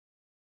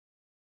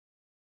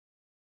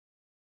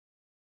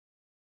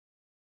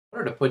In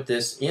order to put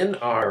this in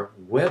our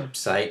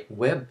website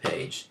web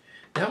page,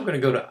 now I'm going to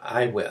go to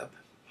iWeb,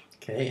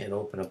 okay, and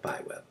open up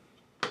iWeb.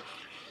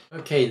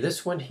 Okay,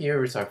 this one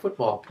here is our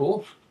football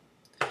pool,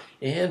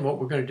 and what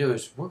we're going to do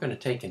is we're going to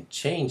take and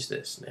change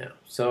this now.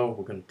 So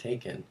we're going to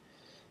take and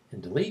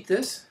delete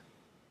this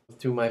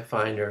through my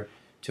Finder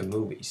to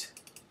Movies.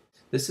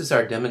 This is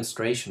our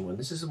demonstration one.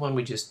 This is the one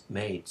we just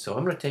made. So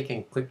I'm going to take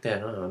and click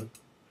that on,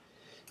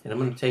 and I'm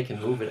going to take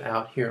and move it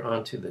out here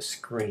onto the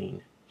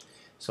screen.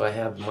 So I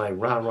have my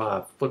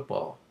rah-rah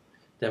football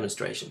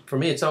demonstration. For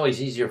me, it's always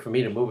easier for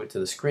me to move it to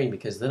the screen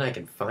because then I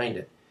can find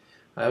it.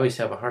 I always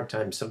have a hard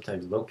time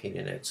sometimes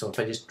locating it. So if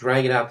I just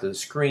drag it out to the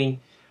screen,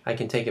 I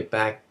can take it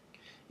back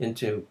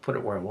put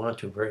it where I want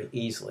to very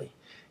easily.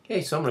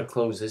 Okay, so I'm going to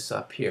close this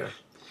up here.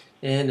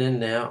 And then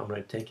now I'm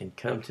going to take and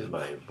come to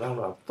my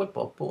rah-rah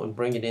football pool and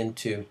bring it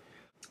into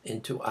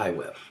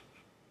iWeb.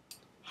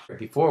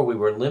 Before we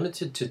were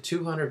limited to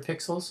 200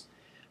 pixels.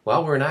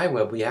 While we're in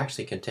iWeb, we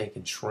actually can take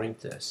and shrink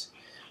this.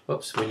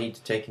 Whoops, we need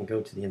to take and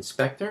go to the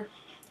inspector.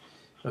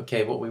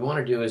 Okay, what we want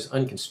to do is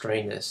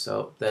unconstrain this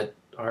so that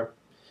our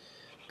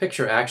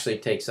picture actually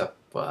takes up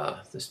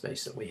the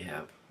space that we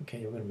have.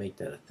 Okay, we're going to make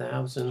that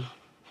 1,000.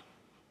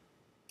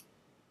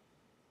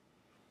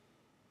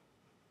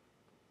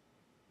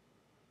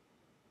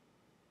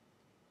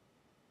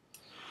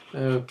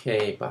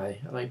 Okay,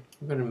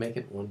 we're going to make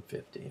it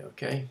 150.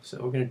 Okay,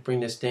 so we're going to bring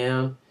this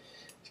down.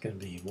 It's going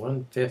to be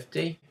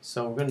 150.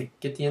 So we're going to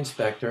get the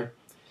inspector.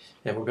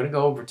 And we're going to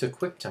go over to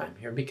QuickTime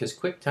here because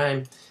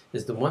QuickTime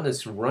is the one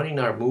that's running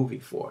our movie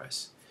for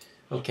us.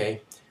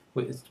 Okay,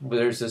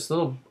 there's this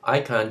little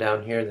icon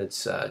down here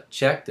that's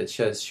checked that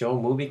says Show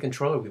Movie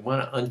Controller. We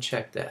want to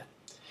uncheck that.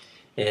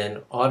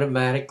 And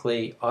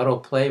automatically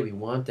autoplay, we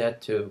want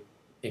that to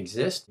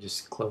exist.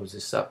 Just close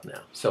this up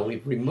now. So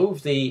we've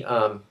removed the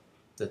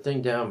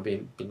thing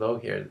down below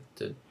here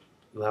to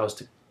allow us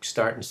to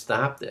start and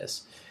stop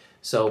this.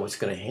 So what's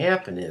going to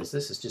happen is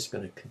this is just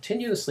going to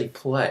continuously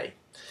play.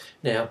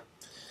 Now,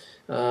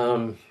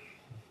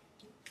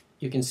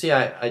 you can see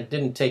I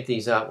didn't take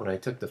these out when I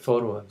took the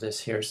photo of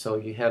this here, so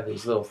you have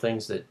these little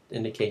things that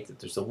indicate that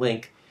there's a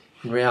link.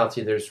 In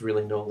reality, there's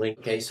really no link.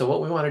 Okay, so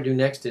what we want to do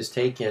next is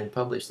take and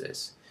publish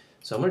this.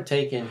 So I'm going to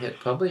take and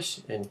hit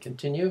publish and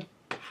continue,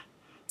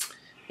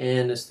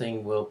 and this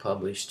thing will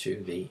publish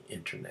to the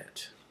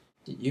internet.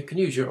 You can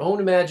use your own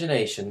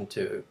imagination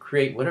to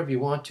create whatever you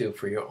want to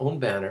for your own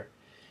banner,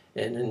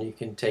 and then you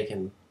can take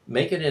and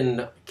make it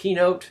in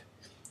Keynote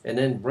and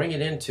then bring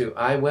it into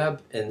iWeb,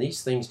 and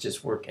these things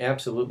just work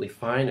absolutely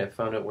fine. I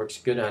found it works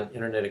good on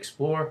Internet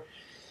Explorer.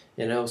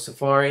 You know,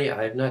 Safari,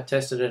 I have not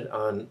tested it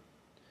on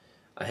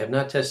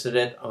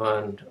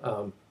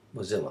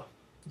Mozilla.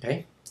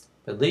 Okay,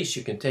 but at least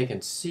you can take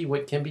and see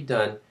what can be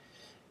done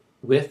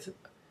with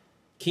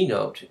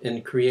Keynote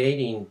in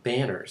creating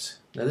banners.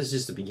 Now this is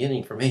just the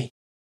beginning for me.